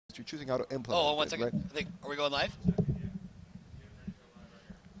you're choosing how to implement Oh, one second. right? I think, are we going live?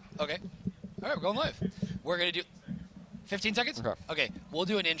 Okay. All right, we're going live. We're going to do 15 seconds? Okay. We'll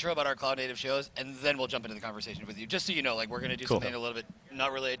do an intro about our cloud native shows, and then we'll jump into the conversation with you. Just so you know, like, we're going to do something a little bit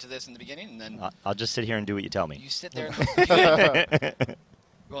not related to this in the beginning, and then... I'll just sit here and do what you tell me. You sit there and...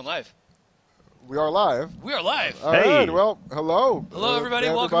 We're going live. We are live. We are live. All right. Well, hello. Hello, everybody.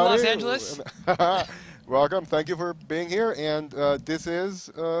 Welcome to Los Angeles. Welcome. Thank you for being here. And this is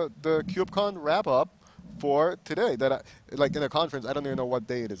the KubeCon wrap-up for today. Like in a conference, I don't even know what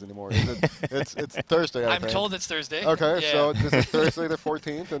day it is anymore. It's Thursday, I I'm think. told it's Thursday. Okay, yeah. So this is Thursday the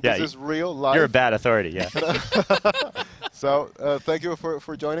 14th, and this is real live. You're a bad authority, yeah. So, thank you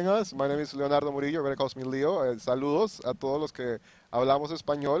for joining us. My name is Leonardo Murillo. Everybody calls me Leo. Saludos a todos los que hablamos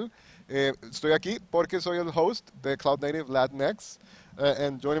español. Estoy aquí porque soy el host de Cloud Native Latinx,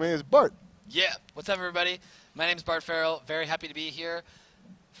 and joining me is Bart. Yeah. What's up, everybody? My name is Bart Farrell. Very happy to be here.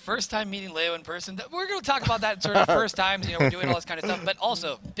 First time meeting Leo in person. We're going to talk about that sort of first times. You know, we're doing all this kind of stuff. But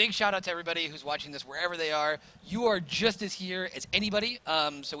also, big shout out to everybody who's watching this wherever they are. You are just as here as anybody.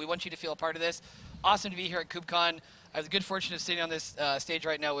 So we want you to feel a part of this. Awesome to be here at KubeCon. I have the good fortune of sitting on this stage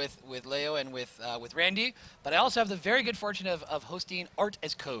right now with Leo and with Randy. But I also have the very good fortune of hosting Art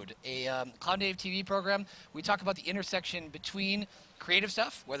as Code, a Cloud Native TV program. We talk about the intersection between creative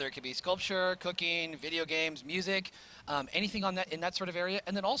stuff, whether it could be sculpture, cooking, video games, music, anything on that in that sort of area,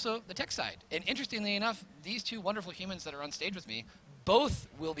 and then also the tech side. And interestingly enough, these two wonderful humans that are on stage with me, both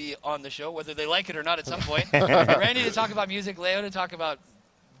will be on the show, whether they like it or not at some point. Randy to talk about music, Leo to talk about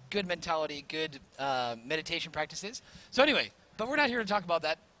good mentality, good meditation practices. So anyway, but we're not here to talk about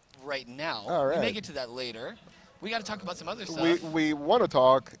that right now. All right. We may get to that later. We got to talk about some other stuff. We want to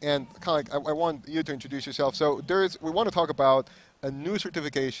talk, and kind of like I want you to introduce yourself. So we want to talk about a new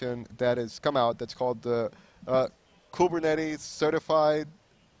certification that has come out that's called the Kubernetes Certified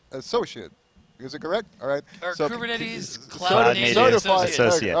Associate. Is it correct? All right. Or so Kubernetes Cloud Native Certified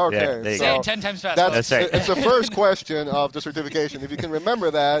Associate. Okay. Yeah, say it 10 times faster. That's right. It's the first question of the certification. If you can remember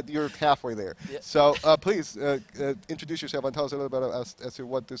that, you're halfway there. Yep. So please introduce yourself and tell us a little bit as to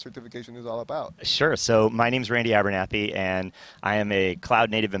what this certification is all about. Sure. So my name is Randy Abernathy, and I am a Cloud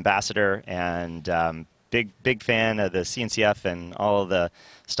Native ambassador and big fan of the CNCF and all of the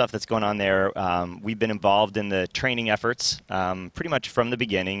stuff that's going on there. We've been involved in the training efforts pretty much from the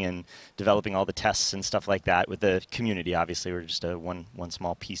beginning and developing all the tests and stuff like that with the community. Obviously, we're just one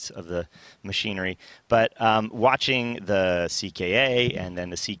small piece of the machinery. But watching the CKA and then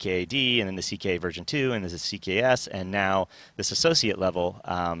the CKAD and then the CKA version 2 and there's a CKS and now this associate level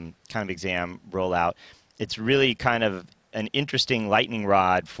kind of exam rollout, it's really kind of an interesting lightning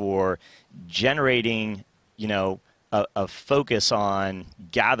rod for generating, you know, a focus on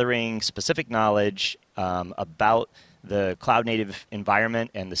gathering specific knowledge about the cloud native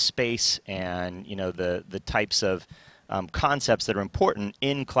environment and the space and, you know, the types of concepts that are important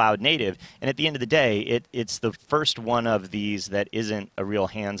in cloud native. And at the end of the day, it's the first one of these that isn't a real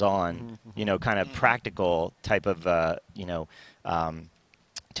hands-on, you know, kind of practical type of, you know,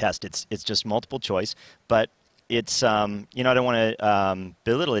 test. It's just multiple choice, but it's, you know, I don't want to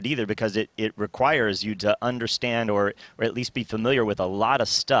belittle it either because it requires you to understand or at least be familiar with a lot of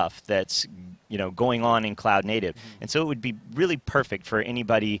stuff that's, you know, going on in cloud native. And so it would be really perfect for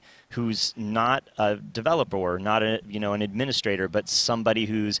anybody who's not a developer or not a, you know, an administrator, but somebody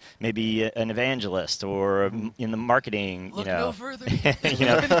who's maybe an evangelist or in the marketing, Look you know. no further. You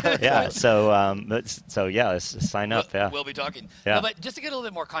know, yeah. So yeah, let's sign up. Yeah. We'll be talking. Yeah. No, but just to get a little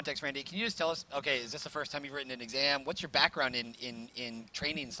bit more context, Randy, can you just tell us? Okay, is this the first time you've written an exam? What's your background in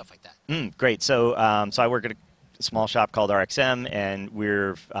training and stuff like that? Great. So I work at a small shop called RXM, and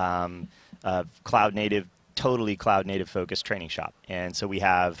we're cloud native, totally cloud native focused training shop. And so we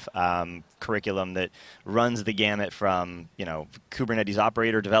have curriculum that runs the gamut from, you know, Kubernetes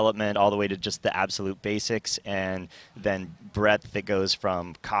operator development all the way to just the absolute basics, and then breadth that goes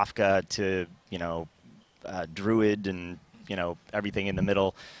from Kafka to, you know, Druid and, you know, everything in the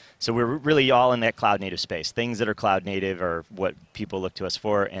middle. So we're really all in that cloud native space. Things that are cloud native are what people look to us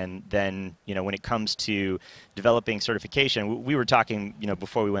for. And then, you know, when it comes to developing certification, we were talking, you know,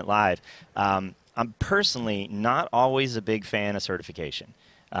 before we went live. I'm personally not always a big fan of certification.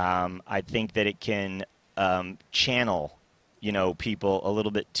 I think that it can channel, you know, people a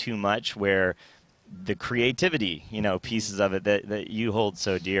little bit too much where the creativity, you know, pieces of it that you hold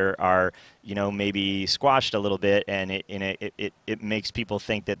so dear are, you know, maybe squashed a little bit, and it makes people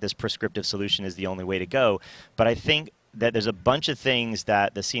think that this prescriptive solution is the only way to go. But I think that there's a bunch of things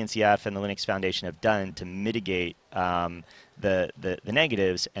that the CNCF and the Linux Foundation have done to mitigate the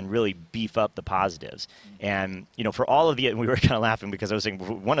negatives and really beef up the positives. And for all of you, and we were kind of laughing because I was saying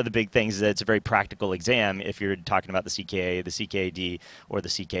one of the big things is that it's a very practical exam if you're talking about the CKA, the CKAD, or the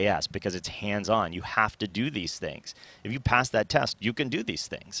CKS, because it's hands-on. You have to do these things. If you pass that test, you can do these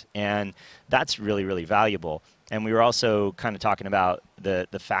things, and that's really, really valuable. And we were also kind of talking about the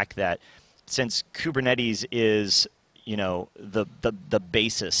fact that since Kubernetes is the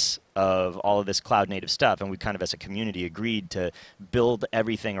basis of all of this cloud native stuff, and we kind of as a community agreed to build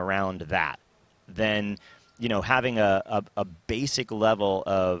everything around that, then having a basic level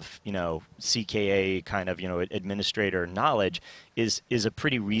of CKA kind of administrator knowledge is a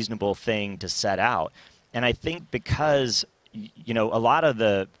pretty reasonable thing to set out. And I think because a lot of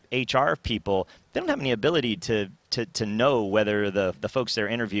the HR people, they don't have any ability to know whether the folks they're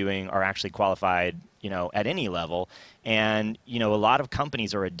interviewing are actually qualified at any level. And a lot of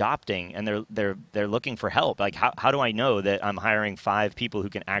companies are adopting, and they're looking for help. Like, how do I know that I'm hiring 5 people who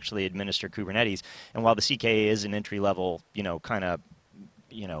can actually administer Kubernetes? And while the CKA is an entry level, kind of,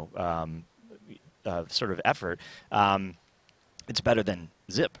 sort of effort, it's better than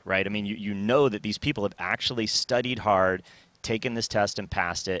zip, right? I mean, you know that these people have actually studied hard, taken this test and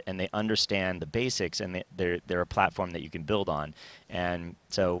passed it, and they understand the basics, and they're a platform that you can build on. And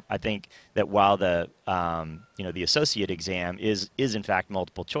so I think that while the the associate exam is in fact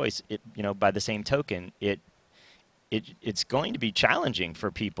multiple choice, by the same token, it's going to be challenging for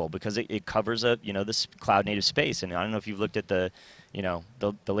people because it covers this cloud native space. And I don't know if you've looked at the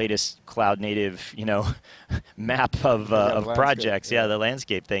latest cloud native map of projects. Yeah, the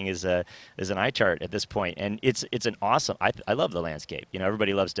landscape thing is an eye chart at this point, and it's an awesome. I love the landscape.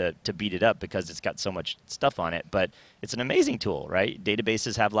 Everybody loves to beat it up because it's got so much stuff on it, but it's an amazing tool, right?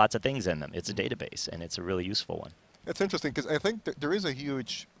 Databases have lots of things in them. It's a database, and it's a really useful one. It's interesting because I think that there is a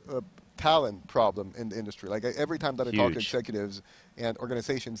huge talent problem in the industry. Like every time that I talk to executives and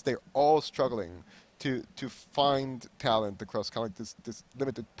organizations, they're all struggling to find talent across kind of like this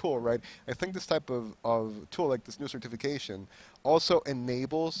limited pool, right? I think this type of tool, like this new certification, also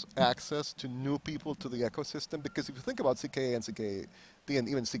enables access to new people to the ecosystem, because if you think about CKA and CKAD and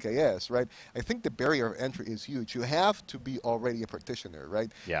even CKS, right, I think the barrier of entry is huge. You have to be already a practitioner,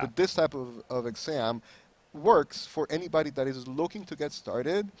 right? Yeah. But this type of exam works for anybody that is looking to get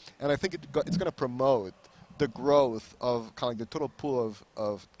started, and I think it's going to promote the growth of kind of like the total pool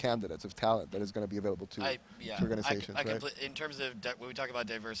of candidates, of talent that is going to be available to organizations. Right? In terms of when we talk about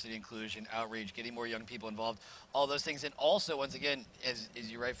diversity, inclusion, outreach, getting more young people involved, all those things, and also, once again, as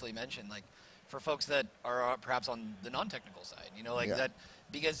you rightfully mentioned, like for folks that are perhaps on the non-technical side, that.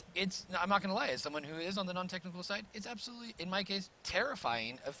 Because I'm not going to lie, as someone who is on the non-technical side, it's absolutely, in my case,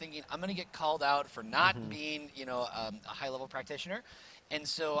 terrifying of thinking I'm going to get called out for not being, a high-level practitioner. And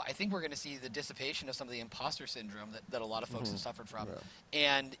so I think we're going to see the dissipation of some of the imposter syndrome that a lot of folks have suffered from.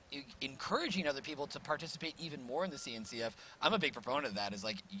 Yeah. And encouraging other people to participate even more in the CNCF. I'm a big proponent of that. Is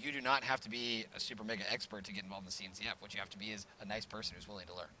like, you do not have to be a super mega expert to get involved in the CNCF. What you have to be is a nice person who's willing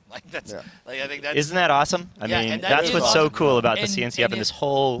to learn. Like that's, like I think that's. Isn't that awesome? I mean, that's what's so cool about the CNCF and this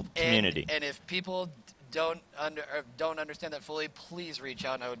whole community. And if people don't understand that fully, please reach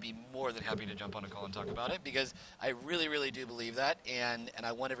out, and I would be more than happy to jump on a call and talk about it, because I really, really do believe that, and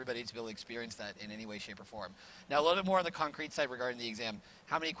I want everybody to be able to experience that in any way, shape, or form. Now, a little bit more on the concrete side regarding the exam.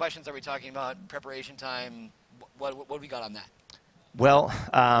 How many questions are we talking about? Preparation time? What do we got on that? Well,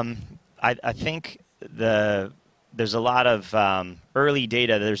 I think there's a lot of early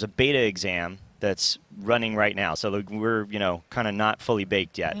data. There's a beta exam that's running right now, so we're kind of not fully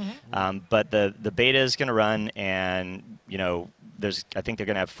baked yet. But the beta is going to run, and I think they're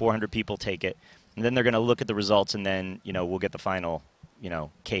going to have 400 people take it, and then they're going to look at the results, and then we'll get the final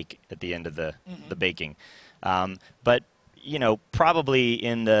cake at the end of the baking. But probably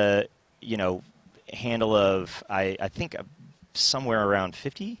in the handle of I think somewhere around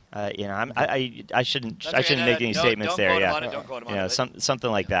 50. I shouldn't make any statements there. Yeah,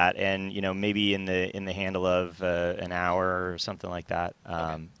 something like that, and maybe in the handle of an hour or something like that.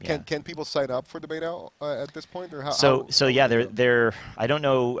 Can people sign up for the beta at this point, or how? So yeah, they're I don't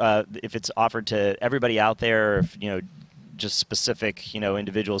know if it's offered to everybody out there, or if just specific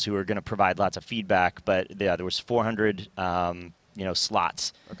individuals who are going to provide lots of feedback. But yeah, there was 400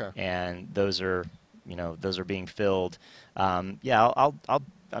 slots, and those are being filled. Yeah, I'll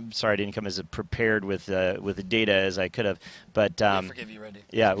I'm sorry I didn't come as prepared with the data as I could have. But We'll forgive you, Randy.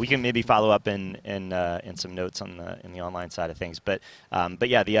 yeah, we can maybe follow up in some notes on in the online side of things. But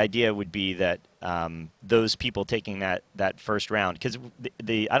yeah, the idea would be that those people taking that first round, because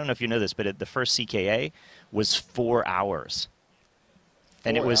I don't know if you know this, but the first CKA was 4 hours.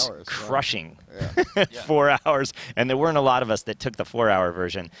 And it was crushing. Wow. Yeah. 4 hours. And there weren't a lot of us that took the 4-hour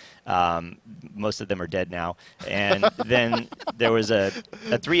version. Most of them are dead now. And then there was a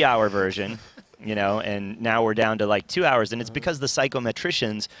 3-hour version, and now we're down to like 2 hours. And it's because the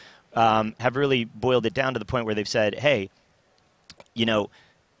psychometricians have really boiled it down to the point where they've said, hey, you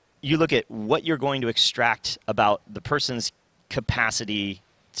look at what you're going to extract about the person's capacity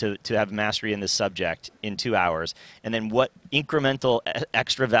to have mastery in this subject in 2 hours, and then what incremental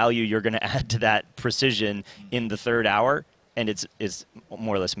extra value you're going to add to that precision in the 3rd hour, and it's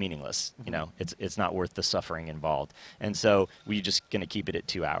more or less meaningless. It's not worth the suffering involved. And so we're just going to keep it at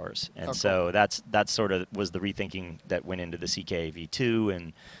 2 hours. And so that's sort of was the rethinking that went into the CKAV2,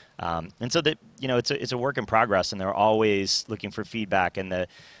 and so that it's a work in progress, and they're always looking for feedback, and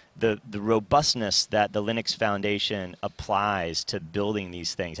the robustness that the Linux Foundation applies to building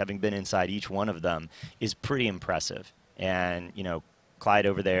these things, having been inside each one of them, is pretty impressive. And Clyde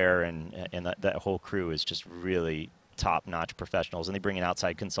over there and that whole crew is just really top-notch professionals, and they bring in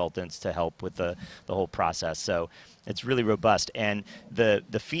outside consultants to help with the whole process. So it's really robust, and the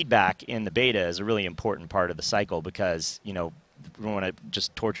feedback in the beta is a really important part of the cycle, because we want to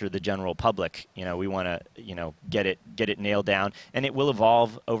just torture the general public. We want to, get it nailed down, and it will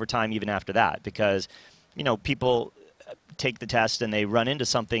evolve over time even after that, because, people take the test and they run into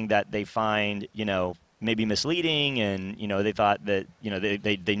something that they find, maybe misleading, and they thought that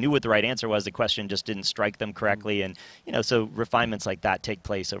they knew what the right answer was. The question just didn't strike them correctly, and so refinements like that take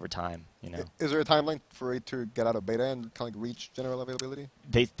place over time. Is there a timeline for it to get out of beta and kind of reach general availability?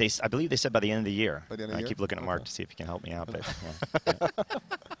 I believe they said by the end of the year. By the end of the year? I keep looking at Mark to see if he can help me out, but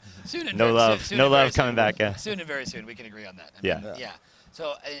Soon and no love coming back. Yeah. Soon and very soon, we can agree on that. Yeah.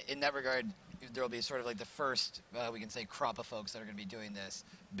 So in that regard, there will be sort of like the first, we can say, crop of folks that are going to be doing this,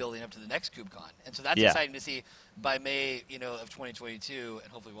 building up to the next KubeCon. And so that's exciting to see by May, of 2022,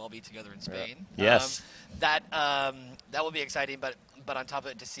 and hopefully we'll all be together in Spain. Yeah. Yes. That will be exciting, but on top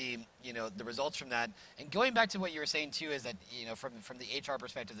of it, to see, the results from that. And going back to what you were saying too, is that, from the HR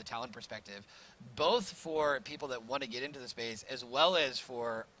perspective, the talent perspective, both for people that want to get into the space, as well as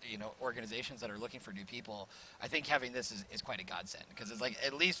for, organizations that are looking for new people, I think having this is quite a godsend, because it's like,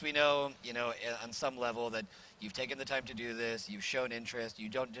 at least we know, on some level that you've taken the time to do this, you've shown interest, you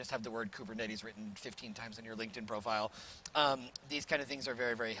don't just have the word Kubernetes written 15 times on your LinkedIn profile. These kind of things are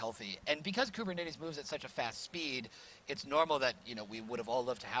very, very healthy. And because Kubernetes moves at such a fast speed, it's normal that, we would have all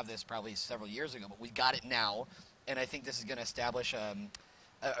loved to have this probably several years ago, but we got it now. And I think this is going to establish a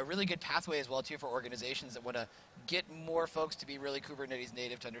really good pathway as well, too, for organizations that want to get more folks to be really Kubernetes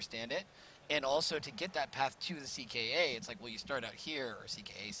native to understand it. And also to get that path to the CKA, it's like, well, you start out here, or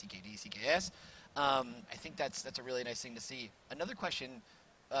CKA, CKD, CKS. I think that's a really nice thing to see. Another question,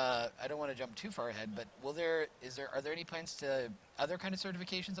 I don't want to jump too far ahead, but are there any plans to other kind of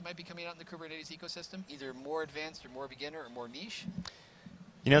certifications that might be coming out in the Kubernetes ecosystem, either more advanced or more beginner or more niche?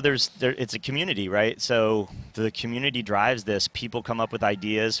 It's a community, right? So the community drives this. People come up with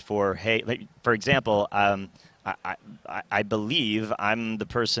ideas for, hey, for example, I believe I'm the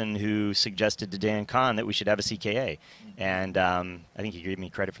person who suggested to Dan Kahn that we should have a CKA. And I think he gave me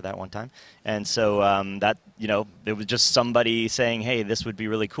credit for that one time. And so that, it was just somebody saying, hey, this would be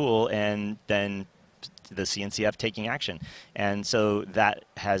really cool, and then the CNCF taking action. And so that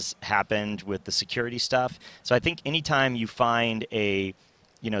has happened with the security stuff. So I think anytime you find a,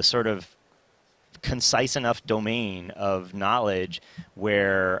 sort of concise enough domain of knowledge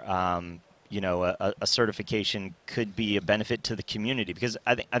where, a certification could be a benefit to the community, because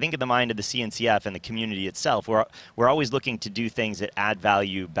I think in the mind of the CNCF and the community itself, we're always looking to do things that add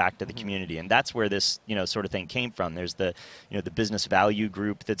value back to the community, and that's where this sort of thing came from. There's the the business value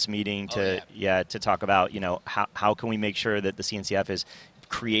group that's meeting to talk about how can we make sure that the CNCF is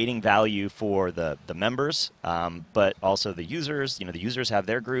creating value for the members, but also the users. The users have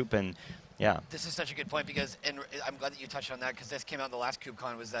their group, and this is such a good point, because, and I'm glad that you touched on that, because this came out in the last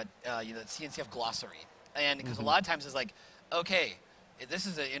KubeCon, was that the CNCF glossary, and because a lot of times it's like, okay, this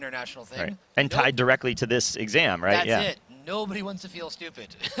is an international thing, right, and tied directly to this exam, right? That's it. Nobody wants to feel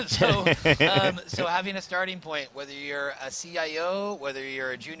stupid. So having a starting point, whether you're a CIO, whether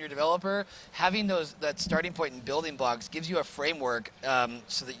you're a junior developer, having that starting point and building blocks gives you a framework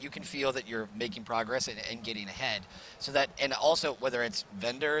so that you can feel that you're making progress and getting ahead. So that, and also whether it's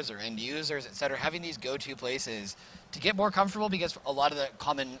vendors or end users, et cetera, having these go-to places to get more comfortable, because a lot of the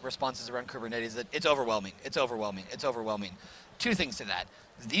common responses around Kubernetes is that it's overwhelming, it's overwhelming, it's overwhelming. Two things to that.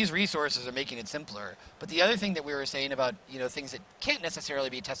 These resources are making it simpler. But the other thing that we were saying about things that can't necessarily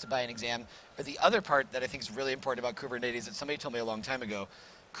be tested by an exam, or the other part that I think is really important about Kubernetes that somebody told me a long time ago,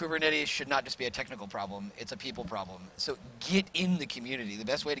 Kubernetes should not just be a technical problem, it's a people problem. So get in the community. The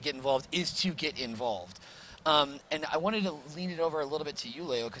best way to get involved is to get involved. And I wanted to lean it over a little bit to you,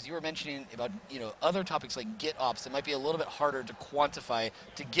 Leo, because you were mentioning about other topics like GitOps that might be a little bit harder to quantify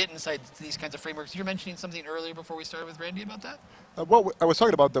to get inside these kinds of frameworks. You were mentioning something earlier before we started with Randy about that? Well, I was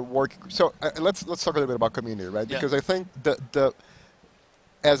talking about the work. So let's talk a little bit about community, right? Yeah. Because I think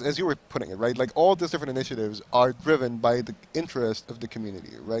as you were putting it, right, like all these different initiatives are driven by the interest of the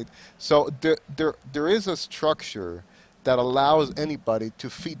community, right? So there is a structure that allows anybody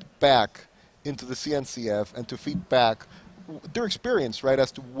to feed back into the CNCF and to feed back their experience, right,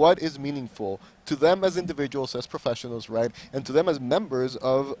 as to what is meaningful to them as individuals, as professionals, right, and to them as members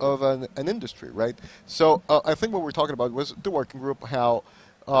of an industry, right? So I think what we're talking about was the working group, how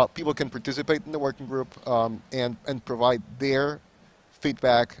people can participate in the working group and provide their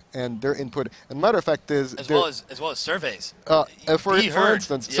feedback and their input. And matter of fact is as well as surveys. For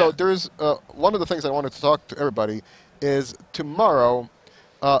instance, yeah. So there's one of the things I wanted to talk to everybody is tomorrow.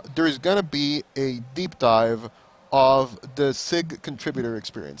 There's going to be a deep dive of the SIG contributor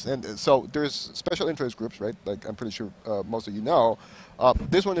experience. And so there's special interest groups, right? Like I'm pretty sure most of you know.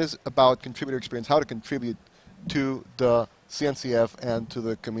 This one is about contributor experience, how to contribute to the CNCF and to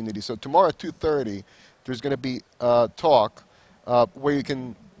the community. So tomorrow at 2:30, there's going to be a talk where you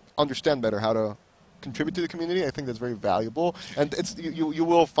can understand better how to contribute to the community. I think that's very valuable, and it's you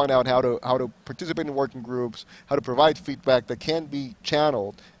will find out how to participate in working groups, how to provide feedback that can be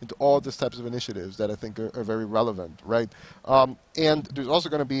channeled into all these types of initiatives that I think are very relevant, right? And there's also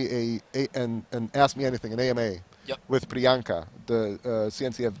going to be an Ask Me Anything, an AMA, yep, with Priyanka, the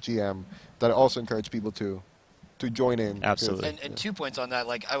CNCF GM, that I also encourage people to join in. Absolutely. And 2 points on that.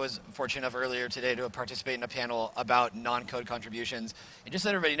 Like I was fortunate enough earlier today to participate in a panel about non-code contributions. And just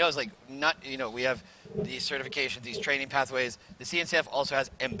so everybody knows, like we have these certifications, these training pathways. The CNCF also has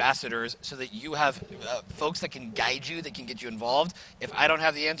ambassadors so that you have folks that can guide you, that can get you involved. If I don't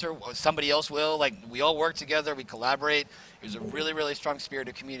have the answer, somebody else will. Like we all work together, we collaborate. There's a really, really strong spirit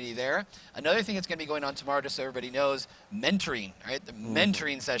of community there. Another thing that's going to be going on tomorrow, just so everybody knows, mentoring, right? The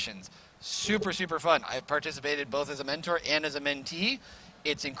mentoring sessions. Super, super fun. I've participated both as a mentor and as a mentee.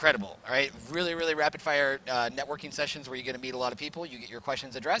 It's incredible, all right? Really, really rapid-fire networking sessions where you're going to meet a lot of people. You get your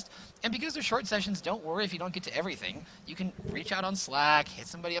questions addressed. And because they're short sessions, don't worry if you don't get to everything. You can reach out on Slack, hit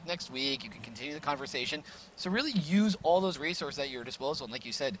somebody up next week. You can continue the conversation. So really use all those resources at your disposal. And like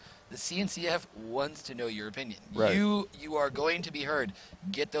you said, the CNCF wants to know your opinion. Right. You are going to be heard.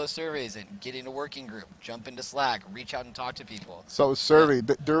 Get those surveys in. Get in a working group. Jump into Slack. Reach out and talk to people. So survey,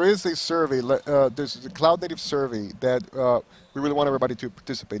 there is a survey. There's a Cloud Native survey that we really want everybody to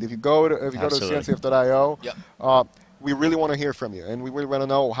participate. If you go to CNCF.io, yep, we really want to hear from you, and we really want to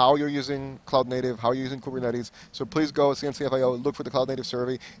know how you're using Cloud Native, how you're using Kubernetes. So please go to CNCF.io, look for the Cloud Native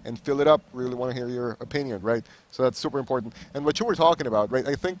survey, and fill it up. We really want to hear your opinion, right? So that's super important. And what you were talking about, right?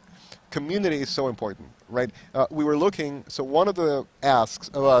 I think community is so important, right? We were looking. So one of the asks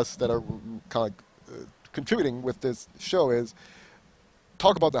of us that are kind of like contributing with this show is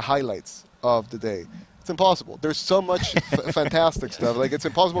talk about the highlights of the day. It's impossible. There's so much fantastic stuff. Like it's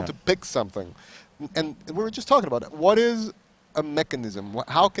impossible to pick something. And we were just talking about it. What is a mechanism?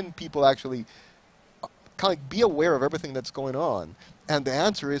 How can people actually kind of be aware of everything that's going on? And the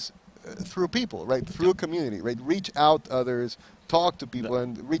answer is through people, right? Through a community, right? Reach out to others, talk to people,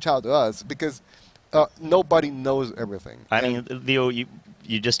 and reach out to us because nobody knows everything. I mean, Leo, you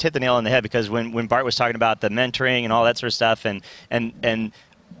just hit the nail on the head because when Bart was talking about the mentoring and all that sort of stuff, and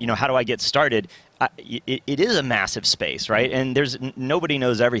how do I get started? It is a massive space, right? And nobody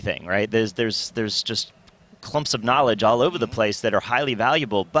knows everything, right? There's just clumps of knowledge all over the place that are highly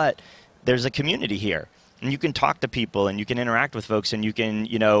valuable, but there's a community here, and you can talk to people, and you can interact with folks, and you can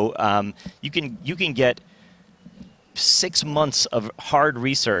you can get 6 months of hard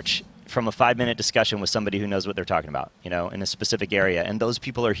research from a 5-minute discussion with somebody who knows what they're talking about, in a specific area, and those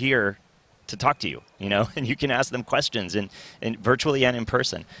people are here to talk to you, and you can ask them questions and virtually and in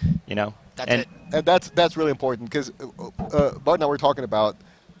person, That's it. And that's really important because Bud and I were talking about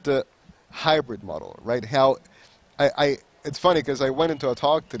the hybrid model, right? How it's funny because I went into a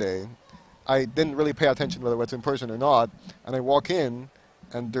talk today. I didn't really pay attention whether it's in person or not, and I walk in,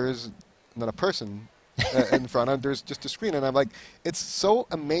 and there's not a person in front, and there's just a screen, and I'm like, it's so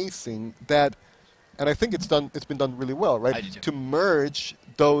amazing that and I think it's been done really well, right? I do too. To merge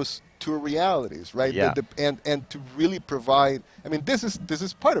those two realities, right? Yeah. And to really provide. I mean, this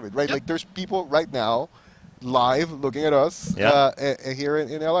is part of it, right? Yep. Like there's people right now, live looking at us here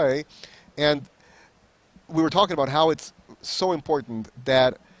in LA, and we were talking about how it's so important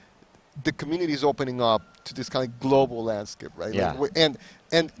that the community is opening up to this kind of global landscape, right? Yeah. Like,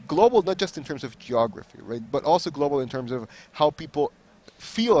 and global not just in terms of geography, right? But also global in terms of how people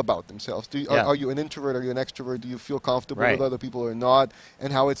feel about themselves. Are you an introvert? Are you an extrovert? Do you feel comfortable with other people or not?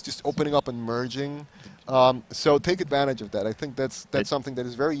 And how it's just opening up and merging. So take advantage of that. I think that's something that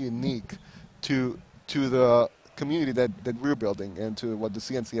is very unique to the community that we're building and to what the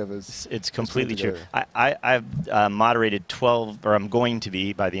CNCF is. It's completely true. together. I've moderated 12, or I'm going to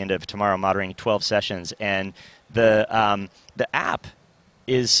be by the end of tomorrow moderating 12 sessions, and the app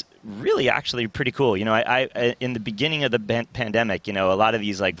is really actually pretty cool. You know, I in the beginning of the pandemic, you know, a lot of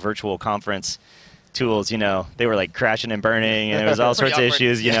these like virtual conference tools, you know, they were like crashing and burning, and there was all sorts of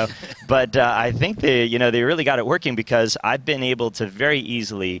issues, you know. But I think they really got it working, because I've been able to very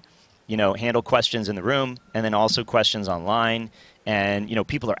easily, you know, handle questions in the room and then also questions online. And, you know,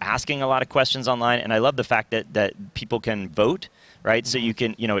 people are asking a lot of questions online, and I love the fact that people can vote, right? So you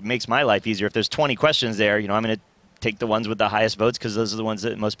can, you know, it makes my life easier. If there's 20 questions there, you know, I'm going to take the ones with the highest votes, because those are the ones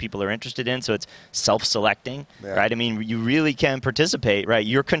that most people are interested in. So it's self-selecting, right? I mean, you really can participate, right?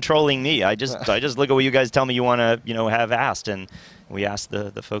 You're controlling me. I just look at what you guys tell me you want to, you know, have asked, and we ask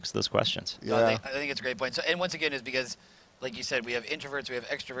the folks those questions. Yeah. No, I think it's a great point. So, and once again, is because, like you said, we have introverts, we have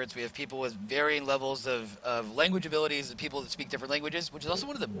extroverts, we have people with varying levels of language abilities, people that speak different languages, which is also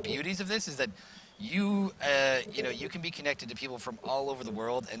one of the beauties of this, is that you can be connected to people from all over the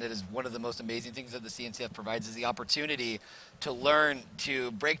world, and it is one of the most amazing things that the CNCF provides, is the opportunity to learn,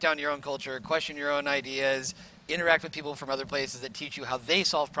 to break down your own culture, question your own ideas, interact with people from other places that teach you how they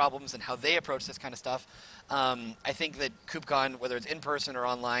solve problems and how they approach this kind of stuff. I think that KubeCon, whether it's in person or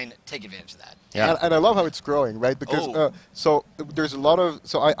online, take advantage of that. Yeah. And I love how it's growing, right? Because so there's a lot of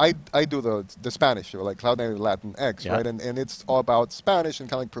I do the Spanish show, like Cloud Native Latin X, right? And it's all about Spanish and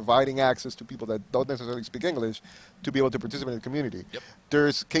kind of like providing access to people that don't necessarily speak English to be able to participate in the community. Yep.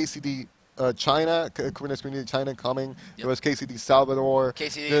 There's KCD China, Kubernetes Community China coming. There was KCD Salvador.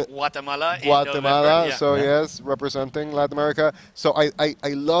 KCD Guatemala. Guatemala, so yes, representing Latin America. So I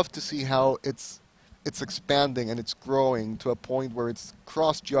love to see how it's expanding and it's growing to a point where it's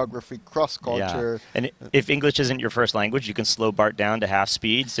cross-geography, cross-culture. Yeah. And if English isn't your first language, you can slow BART down to half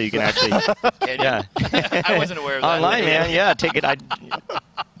speed, so you can actually... I wasn't aware of that. Online, man, take it...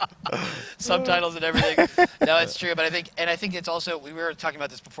 Subtitles and everything. No, it's true, but I think it's also, we were talking about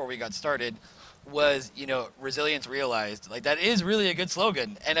this before we got started, was, you know, resilience realized. Like, that is really a good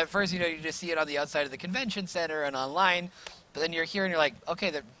slogan. And at first, you know, you just see it on the outside of the convention center and online, but then you're here and you're like,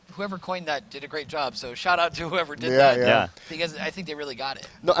 okay, whoever coined that did a great job. So shout out to whoever did that. Yeah. Because I think they really got it.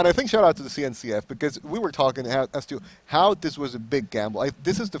 No, and I think shout out to the CNCF, because we were talking as to how this was a big gamble.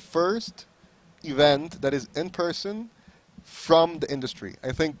 This is the first event that is in person from the industry.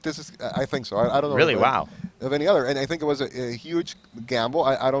 I think so. I don't know. Really? Wow. Of any other, and I think it was a huge gamble.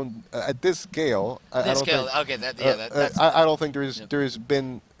 I don't at this scale. That's. I don't think there's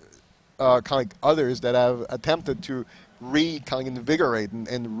been kind of like others that have attempted to kind of invigorate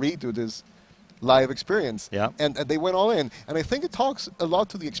and redo this live experience. Yeah. And they went all in, and I think it talks a lot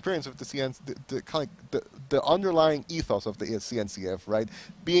to the experience of the kind of the underlying ethos of the CNCF, right?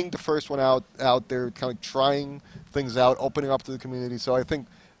 Being the first one out there, kind of trying things out, opening up to the community. So I think,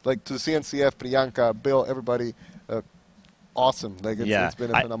 like, to the CNCF, Priyanka, Bill, everybody, awesome. Like, it's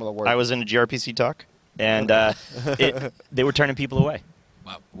been a phenomenal work. I was in a gRPC talk, and they were turning people away.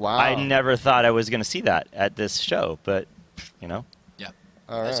 Wow. I never thought I was going to see that at this show, but, you know. Yeah.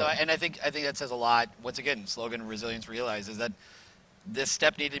 All right. So, and I think that says a lot. Once again, slogan resilience realized is that this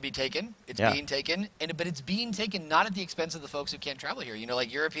step needed to be taken. It's being taken, but it's being taken not at the expense of the folks who can't travel here. You know,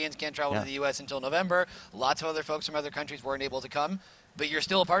 like Europeans can't travel to the U.S. until November. Lots of other folks from other countries weren't able to come. But you're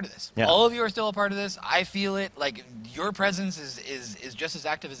still a part of this. Yeah. All of you are still a part of this. I feel it. Like, your presence is just as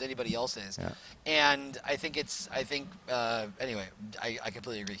active as anybody else is. Yeah. And I think anyway, I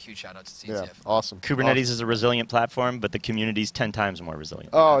completely agree. Huge shout out to CNCF. Yeah, awesome. Kubernetes is a resilient platform, but the community's 10 times more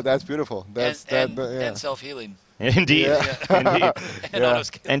resilient. Oh, that's beautiful. And self-healing. Indeed. Indeed.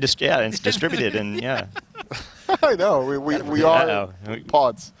 And it's distributed, and I know. We are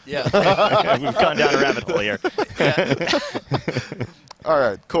pods. Yeah. We've gone down a rabbit hole here. All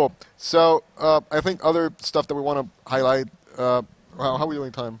right, cool. So I think other stuff that we want to highlight. How are we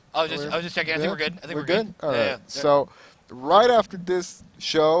doing time? I was just checking. I think we're good. I think we're good. All right. Yeah. So right after this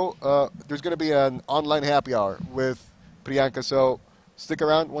show, there's going to be an online happy hour with Priyanka. So stick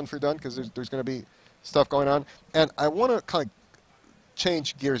around once we're done, because there's going to be stuff going on. And I want to kind of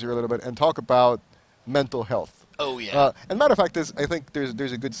change gears here a little bit and talk about mental health. Oh, yeah. And matter of fact, I think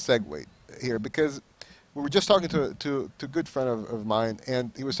there's a good segue here, because we were just talking to a good friend of mine,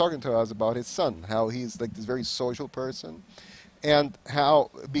 and he was talking to us about his son, how he's like this very social person, and how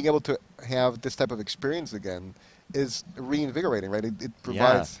being able to have this type of experience again is reinvigorating, right? It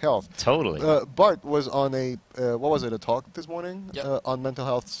provides health. Totally. Bart was on a talk this morning on mental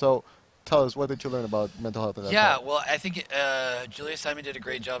health. So tell us, what did you learn about mental health? Well, I think Julius Simon did a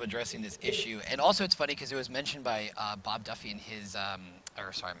great job addressing this issue. And also it's funny because it was mentioned by Bob Duffy in his,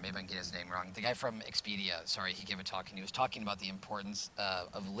 maybe I'm getting his name wrong. The guy from Expedia, he gave a talk, and he was talking about the importance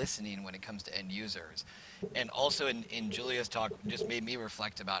of listening when it comes to end users. And also in Julius' talk just made me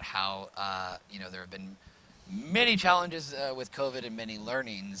reflect about how, there have been many challenges with COVID and many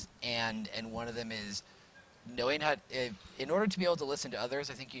learnings. And one of them is knowing how, in order to be able to listen to others,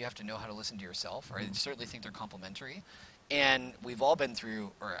 I think you have to know how to listen to yourself, or I certainly think they're complementary. And we've all been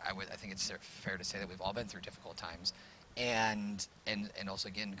through, I think it's fair to say that we've all been through difficult times. And also,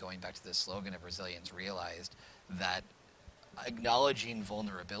 again, going back to the slogan of Resilience Realized, that acknowledging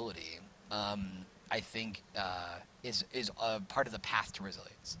vulnerability, I think, is a part of the path to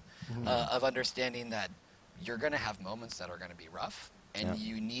resilience, of understanding that you're going to have moments that are going to be rough, and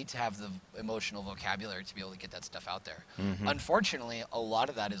you need to have the emotional vocabulary to be able to get that stuff out there. Unfortunately, a lot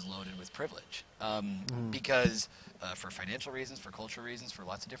of that is loaded with privilege, because for financial reasons, for cultural reasons, for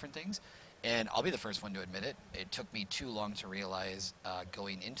lots of different things. And I'll be the first one to admit it. It took me too long to realize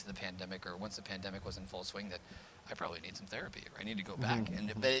going into the pandemic, or once the pandemic was in full swing, that I probably need some therapy, or I need to go back.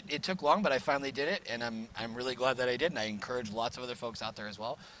 But it took long, but I finally did it, and I'm really glad that I did, and I encourage lots of other folks out there as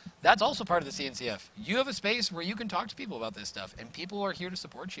well. That's also part of the CNCF. You have a space where you can talk to people about this stuff, and people are here to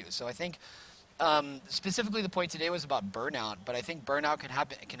support you. So I think specifically the point today was about burnout, but I think burnout can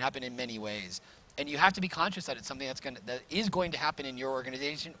happen in many ways. And you have to be conscious that it's something that is going to happen in your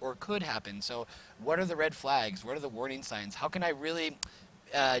organization, or could happen. So what are the red flags? What are the warning signs? How can I really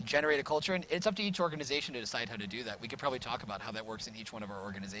generate a culture? And it's up to each organization to decide how to do that. We could probably talk about how that works in each one of our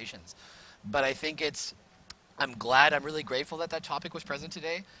organizations. But I think I'm really grateful that topic was present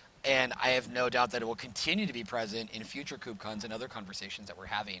today. And I have no doubt that it will continue to be present in future KubeCons and other conversations that we're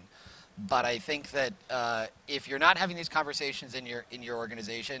having. But I think that if you're not having these conversations in your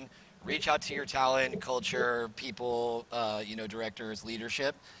organization, reach out to your talent, culture, people, directors,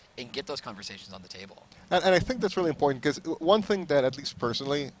 leadership, and get those conversations on the table. And I think that's really important, because one thing that, at least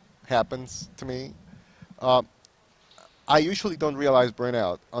personally, happens to me, I usually don't realize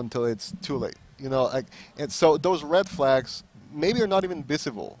burnout until it's too late. And so those red flags maybe are not even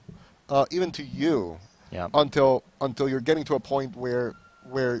visible, even to you, until you're getting to a point where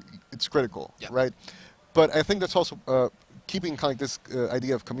it's critical, right? But I think that's also keeping kind of this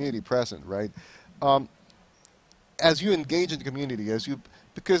idea of community present, right? As you engage in the community,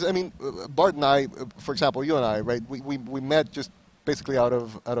 because I mean, Bart and I, for example, you and I, right? We met just basically out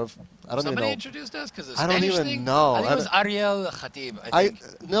of I don't even know. Somebody introduced us because I don't even thing? know. I think it was Ariel Khatib. I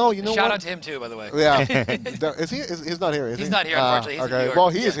think. No, you know Shout what? out to him too, by the way. Yeah, he's not here. He's not here, unfortunately. He's in New okay. York. Well,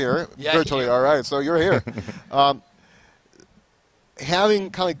 he is here virtually. All right, so you're here.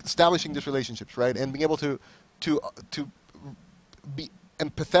 Having kind of establishing these relationships, right, and being able to be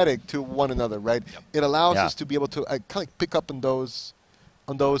empathetic to one another, right? It allows us to be able to kind of pick up on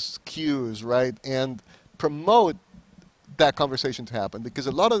those cues, right, and promote that conversation to happen. Because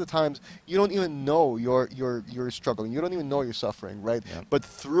a lot of the times you don't even know you're struggling, you don't even know you're suffering, right? But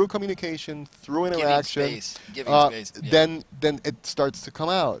through communication, through interaction, giving space. Then it starts to come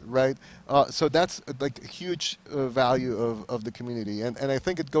out, right? So that's like a huge value of the community, and I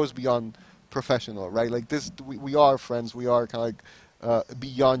think it goes beyond professional, right? Like this, we are friends. We are kind of like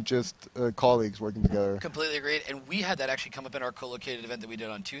beyond just colleagues working together. Completely agreed. And we had that actually come up in our co-located event that we did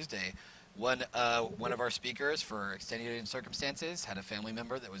on Tuesday. One of our speakers, for extenuating circumstances, had a family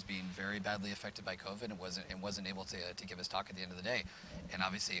member that was being very badly affected by COVID and wasn't able to give his talk at the end of the day. And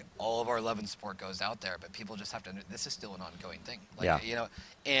obviously, all of our love and support goes out there, but people just have to. This is still an ongoing thing.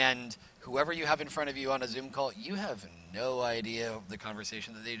 And whoever you have in front of you on a Zoom call, you have no idea the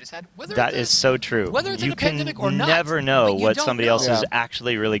conversation that they just had. That is so true. Whether it's in a pandemic or not, you never know what somebody else is Yeah.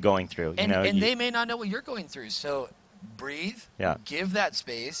 actually really going through. And they may not know what you're going through. So breathe, give that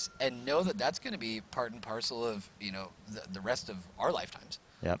space, and know that that's going to be part and parcel of the rest of our lifetimes.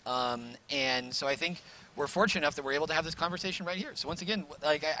 And so I think we're fortunate enough that we're able to have this conversation right here. So once again,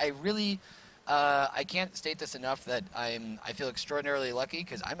 like I really. I can't state this enough that I feel extraordinarily lucky,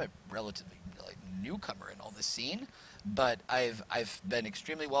 because I'm a relatively newcomer in all this scene, but I've been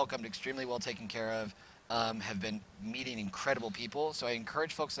extremely welcomed, extremely well taken care of, have been meeting incredible people. So I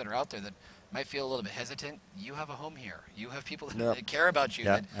encourage folks that are out there that might feel a little bit hesitant, you have a home here. You have people that, Yep. that care about you,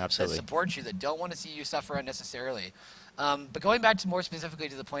 Yep, that absolutely. support you, that don't want to see you suffer unnecessarily. But going back to more specifically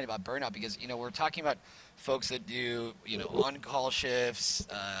to the point about burnout, because we're talking about folks that do on-call shifts,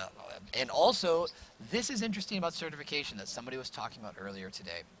 and also this is interesting about certification that somebody was talking about earlier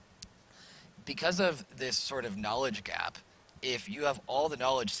today. Because of this sort of knowledge gap, if you have all the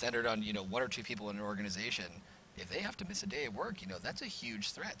knowledge centered on one or two people in an organization, if they have to miss a day of work, that's a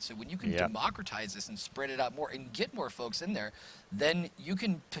huge threat. So when you can democratize this and spread it out more and get more folks in there, then you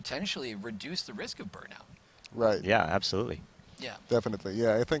can potentially reduce the risk of burnout. Right. Yeah, absolutely. Yeah. Definitely.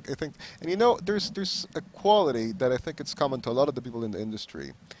 Yeah, I think, and there's a quality that I think it's common to a lot of the people in the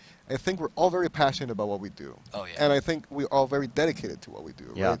industry. I think we're all very passionate about what we do. Oh yeah. And I think we're all very dedicated to what we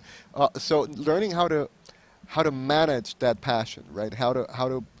do. Yeah. Right. So learning how to manage that passion, right? How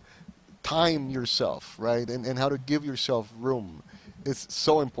to time yourself, right? And how to give yourself room is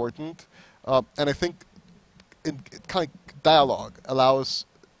so important. And I think it kind of dialogue allows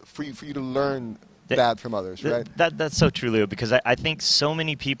for you to learn that from others, right? That's so true, Leo, because I think so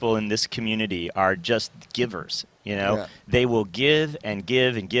many people in this community are just givers. Yeah. They will give and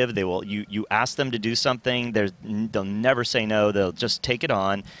give and give. They will. You ask them to do something, they'll never say no. They'll just take it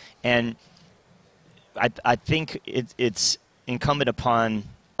on, and I think it's incumbent upon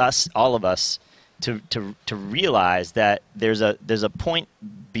us, all of us, to realize that there's a point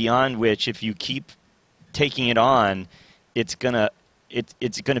beyond which if you keep taking it on, it's gonna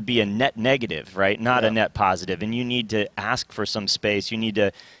be a net negative, right? Not a net positive. And you need to ask for some space. You need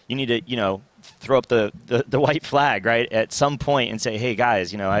to throw up the white flag, right, at some point and say, hey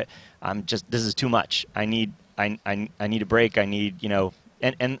guys, this is too much. I need a break. I need,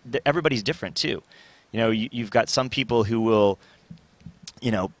 and everybody's different too. You've got some people who will,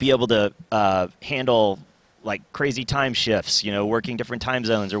 be able to handle like crazy time shifts, working different time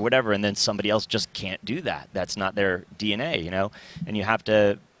zones or whatever, and then somebody else just can't do that. That's not their DNA, and you have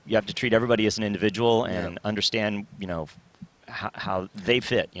to treat everybody as an individual and understand, how they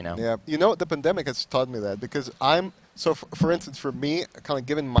fit, Yeah, the pandemic has taught me that because for instance, for me, kind of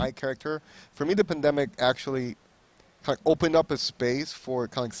given my character, for me the pandemic actually kind of opened up a space for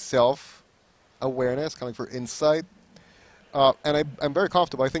kind of self-awareness, kind of for insight. And I'm very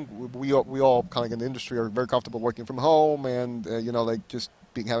comfortable. I think we all kind of in the industry are very comfortable working from home and, just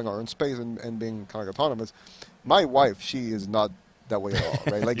having our own space and being kind of autonomous. My wife, she is not that way at all,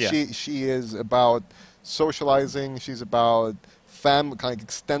 right? Like she is about socializing. She's about kind of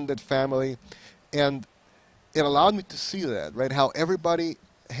extended family. And it allowed me to see that, right? How everybody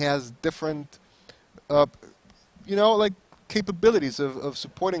has different, capabilities of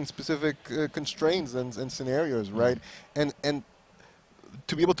supporting specific constraints and scenarios, right? And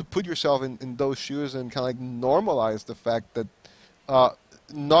to be able to put yourself in those shoes and kind of like normalize the fact that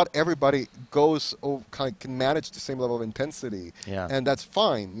not everybody can manage the same level of intensity, and that's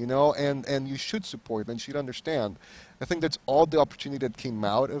fine, and you should support and should understand. I think that's all the opportunity that came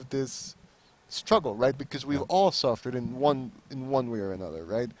out of this struggle, right? Because we've all suffered in one way or another,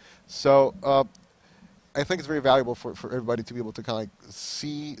 right? So I think it's very valuable for everybody to be able to kind of like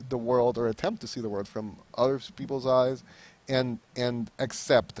see the world or attempt to see the world from other people's eyes and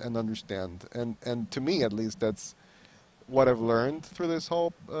accept and understand. And to me, at least, that's what I've learned through this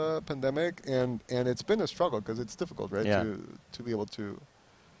whole pandemic. And it's been a struggle because it's difficult, right, to be able to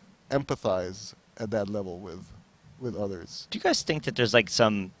empathize at that level with others. Do you guys think that there's like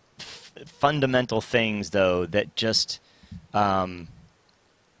some fundamental things, though, that just are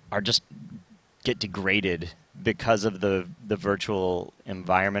just get degraded because of the virtual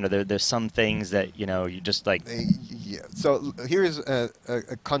environment, or there's some things that you just like? Yeah. So here's a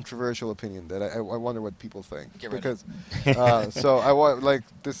controversial opinion that I wonder what people think. Get ready. Because so I want like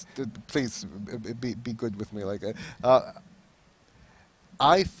this. Please be good with me. Like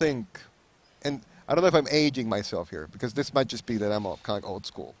I think, and I don't know if I'm aging myself here because this might just be that I'm kind of old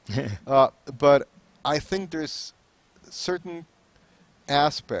school, but I think there's certain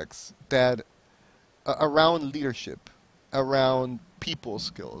aspects that around leadership, around people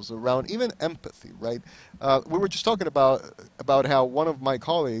skills, around even empathy, right? We were just talking about how one of my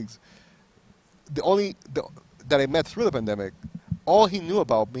colleagues, that I met through the pandemic, all he knew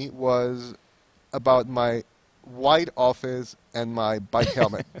about me was about my white office and my bike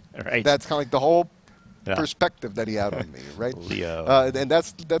helmet. Right. That's kind of like the whole perspective that he had on me, right? Leo. And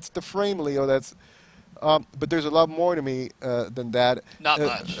that's the frame, Leo. That's but there's a lot more to me than that. Not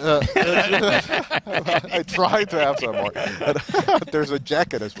much. I try to have some more. There's a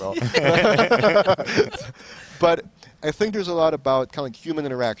jacket as well. But I think there's a lot about kind of like human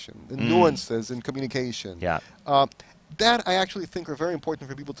interaction, and nuances in communication. Yeah. that I actually think are very important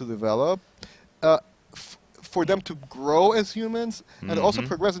for people to develop, for them to grow as humans and also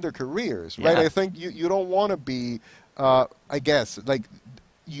progress in their careers, right? Yeah. I think you don't want to be, I guess, like,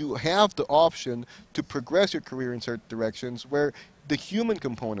 you have the option to progress your career in certain directions where the human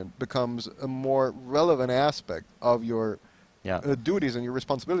component becomes a more relevant aspect of your duties and your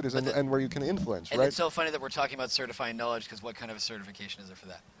responsibilities, and where you can influence, And right? it's so funny that we're talking about certifying knowledge, because what kind of a certification is there for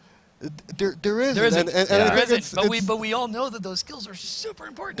that? There isn't. There isn't. And Yeah. I There think isn't. But we all know that those skills are super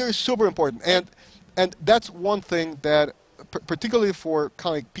important. they're super important, and that's one thing that, particularly for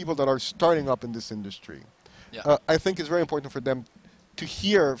kind of like people that are starting up in this industry, Yeah. I think it's very important for them to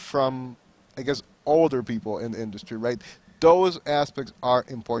hear from, I guess, older people in the industry, right? Those aspects are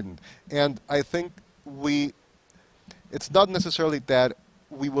important, and I think it's not necessarily that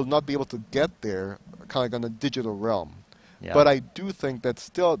we will not be able to get there, kind of like on a digital realm, but I do think that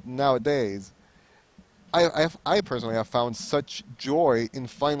still nowadays, I personally have found such joy in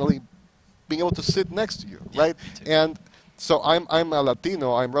finally being able to sit next to you, Yeah, right? me too. And so I'm a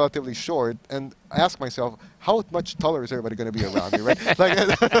Latino, I'm relatively short, and I ask myself, how much taller is everybody going to be around me, right? Like,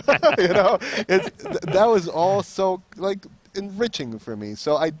 that was all so like enriching for me.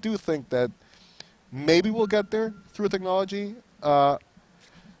 So I do think that maybe we'll get there through technology. I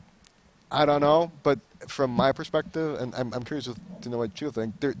don't know, but from my perspective, and I'm curious to know what you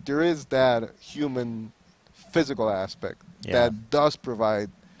think, there is that human, physical aspect that does provide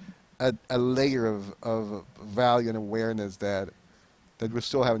a layer of value and awareness that we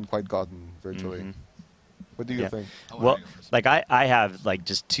still haven't quite gotten virtually. What do you think? Well, like I have like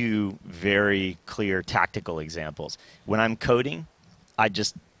just two very clear tactical examples. When I'm coding, I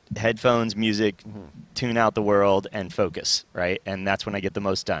just headphones, music, tune out the world, and focus, right? And that's when I get the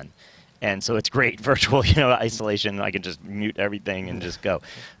most done. And so it's great virtual, isolation. I can just mute everything and just go.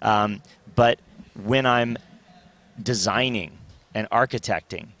 But when I'm designing and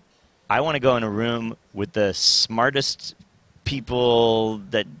architecting, I want to go in a room with the smartest people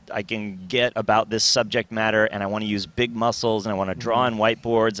that I can get about this subject matter, and I want to use big muscles, and I want to draw on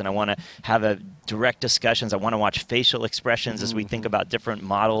whiteboards, and I want to have direct discussions. I want to watch facial expressions as we think about different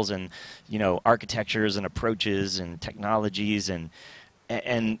models and architectures and approaches and technologies, and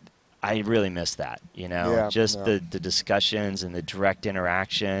I really miss that, the discussions and the direct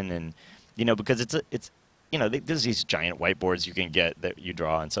interaction, and because there's these giant whiteboards you can get that you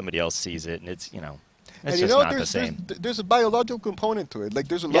draw and somebody else sees it, and it's just not the same. There's a biological component to it. Like,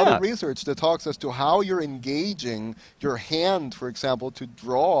 there's a lot of research that talks as to how you're engaging your hand, for example, to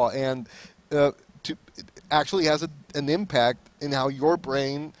draw, and it actually has an impact in how your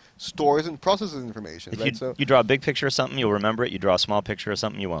brain stores and processes information. If you draw a big picture of something, you'll remember it. You draw a small picture of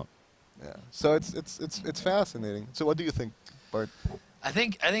something, you won't. Yeah. So it's fascinating. So what do you think, Bart? I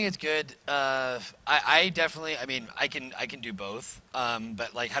think it's good. I definitely, I can do both.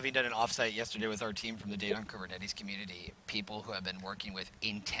 But like having done an offsite yesterday with our team from the Data on Kubernetes community, people who have been working with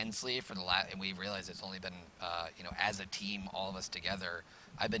intensely for the last, and we realize it's only been, as a team, all of us together.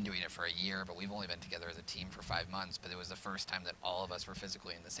 I've been doing it for a year, but we've only been together as a team for 5 months. But it was the first time that all of us were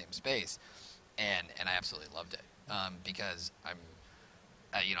physically in the same space, and I absolutely loved it because I'm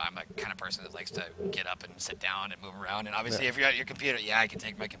a kind of person that likes to get up and sit down and move around. And obviously, if you're at your computer, I can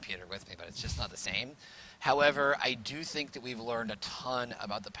take my computer with me, but it's just not the same. However, I do think that we've learned a ton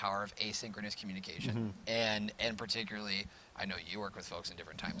about the power of asynchronous communication. And particularly, I know you work with folks in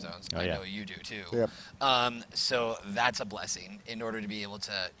different time zones. I know you do too. Yep. So that's a blessing in order to be able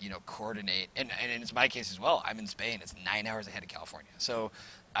to, coordinate. And it's my case as well. I'm in Spain. It's 9 hours ahead of California. So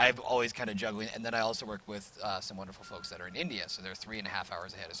I've always kind of juggling, and then I also work with some wonderful folks that are in India, so they're 3.5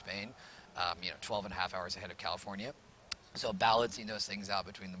 hours ahead of Spain, 12.5 hours ahead of California. So balancing those things out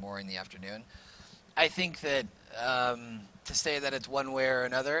between the morning and the afternoon. I think that to say that it's one way or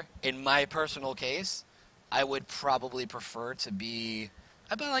another, in my personal case, I would probably prefer to be.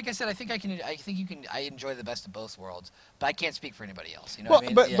 But like I said, I enjoy the best of both worlds, but I can't speak for anybody else. You know what I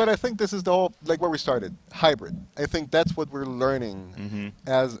mean? But I think this is the whole, like where we started, hybrid. I think that's what we're learning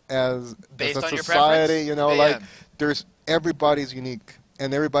as a society. There's everybody's unique,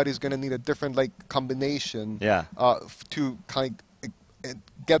 and everybody's going to need a different combination to kind of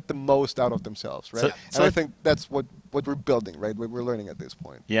get the most out of themselves, right? So I think that's what we're building, right? What we're learning at this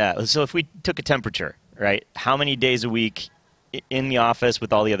point. Yeah. So if we took a temperature, right? How many days a week in the office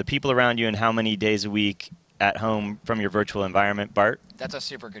with all the other people around you, and how many days a week at home from your virtual environment, Bart? That's a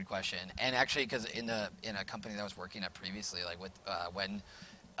super good question. And actually, because in a company that I was working at previously, like with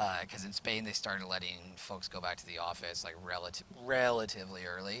because in Spain they started letting folks go back to the office like relatively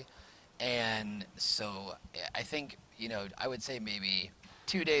early, and so I think I would say maybe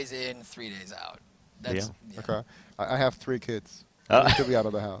 2 days in, 3 days out. That's deal. yeah. Okay. I have 3 kids. Oh. I need to be out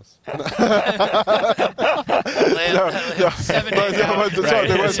of the house. Live 7 days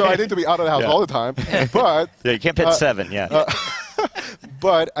out. So I need to be out of the house Yeah. all the time. But Yeah, you can't pit 7. Yeah.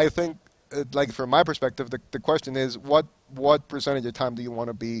 but I think, like from my perspective, the question is what percentage of time do you want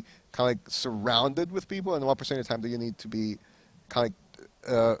to be kind of like surrounded with people, and what percentage of time do you need to be kind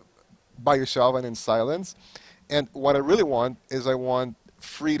of like by yourself and in silence? And what I really want is I want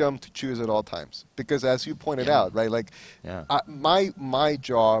freedom to choose at all times, because as you pointed out, right, like Yeah. my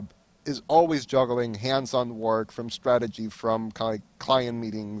job is always juggling hands-on work, from strategy, from kind of like client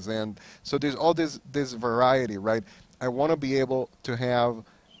meetings, and so there's all this variety, right? I want to be able to have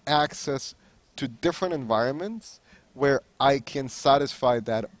access to different environments where I can satisfy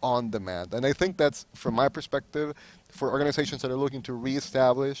that on demand. And I think that's, from my perspective, for organizations that are looking to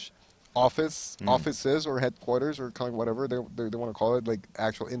reestablish offices or headquarters or kind of whatever they want to call it, like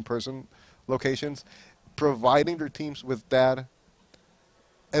actual in-person locations, providing their teams with that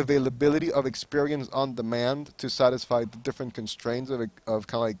availability of experience on demand to satisfy the different constraints of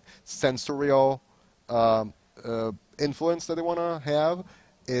kind of like sensorial influence that they want to have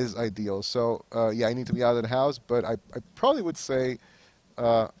is ideal. So yeah, I need to be out of the house, but I probably would say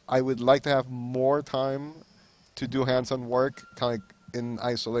I would like to have more time to do hands-on work kind of like in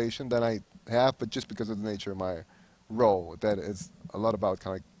isolation than I have, but just because of the nature of my role, that is a lot about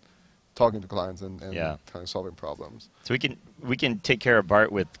kind of like talking to clients and Yeah. kind of solving problems. So we can take care of Bart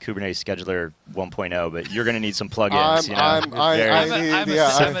with Kubernetes Scheduler 1.0, but you're going to need some plugins.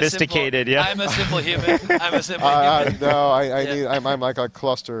 Sophisticated. I'm a simple human. I'm a simple human. No, I'm like a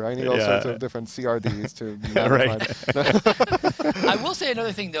cluster. I need all sorts of different CRDs to Right. I will say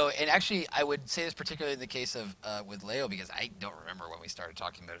another thing, though, and actually I would say this particularly in the case of with Leo, because I don't remember when we started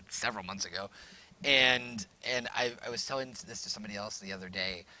talking about it several months ago, and I was telling this to somebody else the other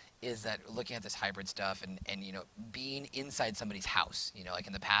day, is that looking at this hybrid stuff and you know, being inside somebody's house, you know, like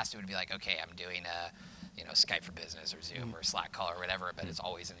in the past it would be like, okay, I'm doing a, you know, Skype for Business or Zoom or Slack call or whatever, but it's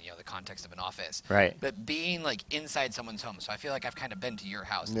always in, you know, the context of an office. Right. But being like inside someone's home, so I feel like I've kind of been to your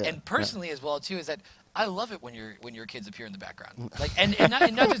house, Yeah. and personally as well too, is that I love it when your kids appear in the background, like and not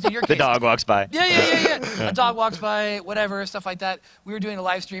just in your case. The dog walks by. Yeah. A dog walks by, whatever, stuff like that. We were doing a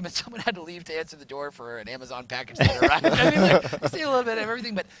live stream and someone had to leave to answer the door for an Amazon package that arrived. I mean, like, you see a little bit of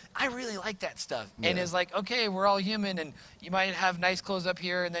everything, but I really like that stuff. And it's like, okay, we're all human, and you might have nice clothes up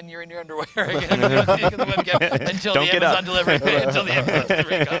here, and then you're in your underwear again until the Amazon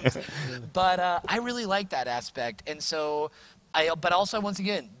delivery comes. But I really like that aspect, and so. But also, once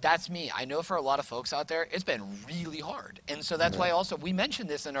again, that's me. I know for a lot of folks out there, it's been really hard. And so that's why also, we mentioned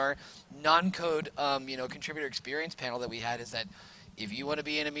this in our non-code you know, contributor experience panel that we had, is that if you want to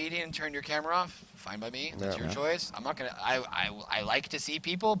be in a meeting and turn your camera off, fine by me. That's your choice. I'm not going to, I like to see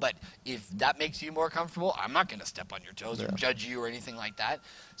people, but if that makes you more comfortable, I'm not going to step on your toes or judge you or anything like that.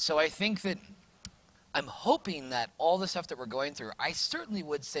 So I think that I'm hoping that all the stuff that we're going through, I certainly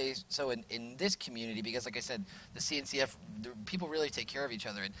would say so in this community, because like I said, the CNCF, people really take care of each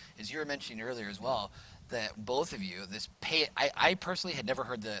other. And as you were mentioning earlier as well, that both of you, this pay it, I personally had never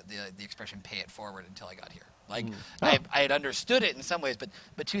heard the expression pay it forward until I got here. Like I had understood it in some ways, but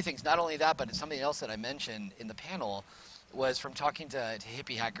two things, not only that, but it's something else that I mentioned in the panel, was from talking to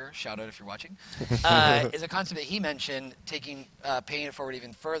Hippie Hacker, shout out if you're watching, is a concept that he mentioned, paying it forward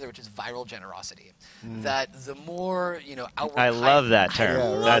even further, which is viral generosity. That the more, you know, outward I love that term.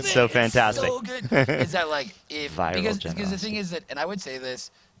 love That's it. so It's fantastic. so good. Is that like, if, Viral because the generosity. thing is that, and I would say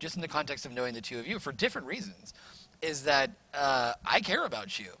this just in the context of knowing the two of you for different reasons, is that I care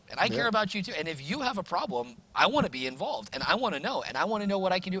about you, and I care about you too. And if you have a problem, I want to be involved, and I want to know,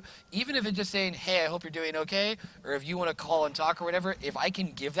 what I can do, even if it's just saying, "Hey, I hope you're doing okay," or if you want to call and talk or whatever. If I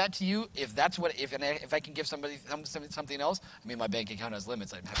can give that to you, if that's what, if I can give somebody something else, I mean, my bank account has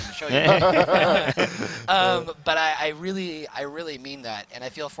limits. I'm happy to show you. But I really mean that, and I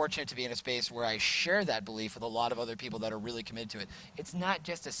feel fortunate to be in a space where I share that belief with a lot of other people that are really committed to it. It's not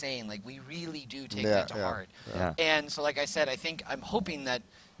just a saying; like, we really do take that to heart. Yeah. And so, like I said, I think I'm hoping that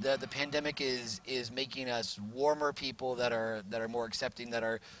the pandemic is making us warmer people that are more accepting, that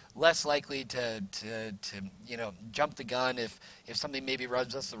are less likely to you know, jump the gun if something maybe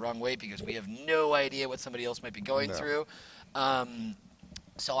rubs us the wrong way, because we have no idea what somebody else might be going through.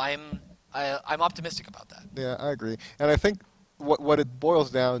 So I'm optimistic about that. Yeah, I agree. And I think what it boils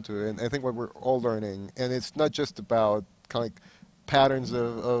down to, and I think what we're all learning, and it's not just about kind of like patterns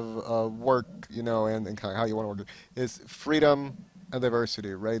of work, you know, and kind of how you want to work, is freedom and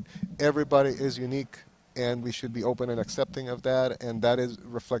diversity, right? Everybody is unique, and we should be open and accepting of that, and that is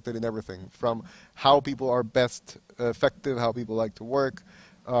reflected in everything, from how people are best effective, how people like to work.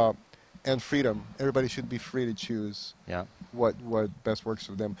 and freedom. Everybody should be free to choose Yeah. what best works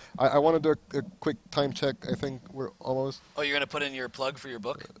for them. I want to do a quick time check. I think we're almost. Oh, you're gonna put in your plug for your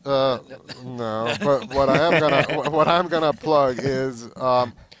book? No, but what I'm gonna plug is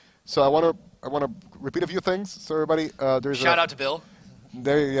so I want to repeat a few things. So everybody, there's Shout out to Bill.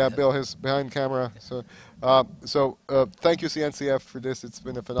 Bill is behind camera. So thank you CNCF for this. It's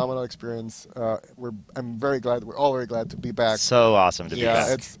been a phenomenal experience. I'm very glad. We're all very glad to be back. So awesome to be back.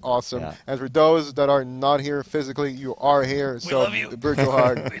 Yeah, it's awesome. Yeah. And for those that are not here physically, you are here. So love you. virtual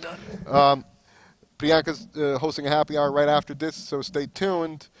hug. We done. Priyanka's hosting a happy hour right after this, so stay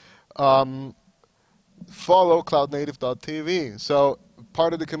tuned. Follow CloudNative.tv. So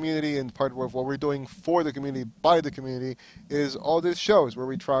part of the community and part of what we're doing for the community, by the community, is all these shows where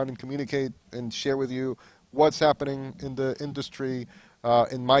we try and communicate and share with you what's happening in the industry.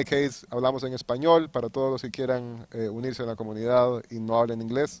 In my case, hablamos en español para todos los que quieran unirse a la comunidad y no hablen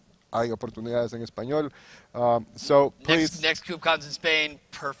inglés. Hay oportunidades en español. So please. Next KubeCon's in Spain.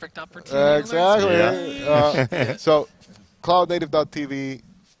 Perfect opportunity. Exactly. Yeah. So CloudNative.tv,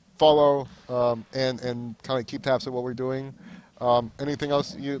 follow and kind of keep tabs of what we're doing. Anything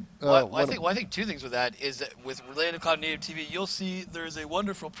else you? I think two things with that is that with related to Cloud Native TV, you'll see there's a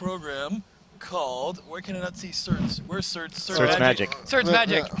wonderful program called, where can I not see certs? Where's certs? Search Magic. Search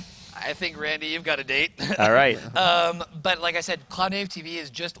Magic. I think, Randy, you've got a date. All right. But like I said, Cloud Native TV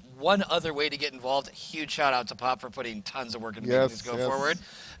is just one other way to get involved. Huge shout out to Pop for putting tons of work into making this go forward.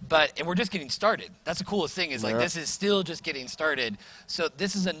 And we're just getting started. That's the coolest thing is like this is still just getting started. So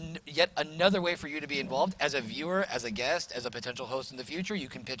this is yet another way for you to be involved as a viewer, as a guest, as a potential host in the future. You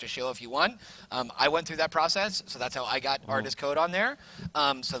can pitch a show if you want. I went through that process, so that's how I got Artist Code on there.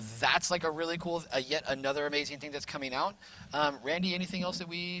 So that's like a really cool, yet another amazing thing that's coming out. Randy, anything else that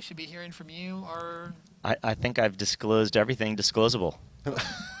we should be hearing from you? Or I think I've disclosed everything disclosable.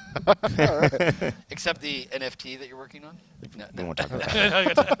 except the NFT that you're working on? We won't talk about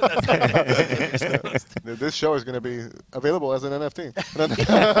that. This show is going to be available as an NFT.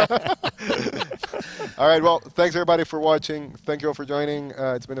 All right. Well, thanks everybody for watching. Thank you all for joining.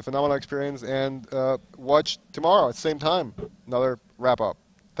 It's been a phenomenal experience. And watch tomorrow at the same time. Another wrap up.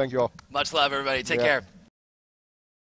 Thank you all. Much love, everybody. Take care.